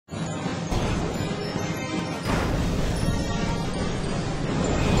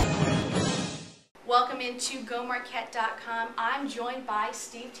Welcome into GoMarquette.com. I'm joined by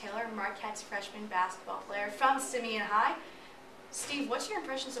Steve Taylor, Marquette's freshman basketball player from Simeon High. Steve, what's your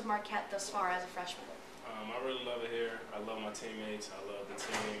impressions of Marquette thus far as a freshman? I really love it here. I love my teammates. I love the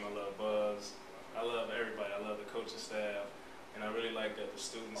team. I love Buzz. I love everybody. I love the coaching staff. And I really like that the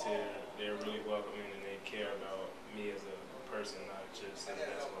students here, they're really welcoming and they care about me as a person, not just as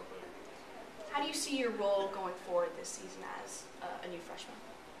a basketball player. How do you see your role going forward this season as a new freshman?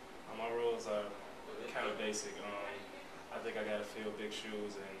 My roles are kind of basic. I think I got to fill big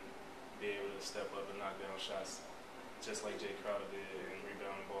shoes and be able to step up and knock down shots just like Jay Crowder did and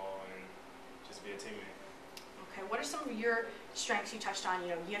rebound the ball and just be a teammate. Okay, what are some of your strengths? You touched on,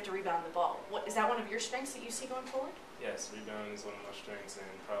 you have to rebound the ball. Is that one of your strengths that you see going forward? Yes, rebounding is one of my strengths and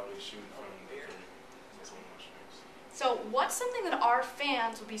probably shooting from the three. That's one of my strengths. So what's something that our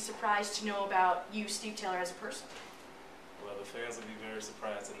fans would be surprised to know about you, Steve Taylor, as a person? Well, the fans will be very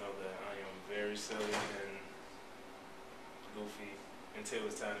surprised to know that I am very silly and goofy until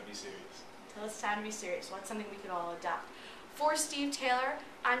it's time to be serious. Until it's time to be serious. Well, that's something we could all adopt. For Steve Taylor,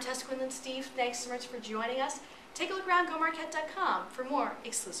 I'm Tess Quinlan. Steve, thanks so much for joining us. Take a look around GoMarquette.com for more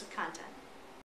exclusive content.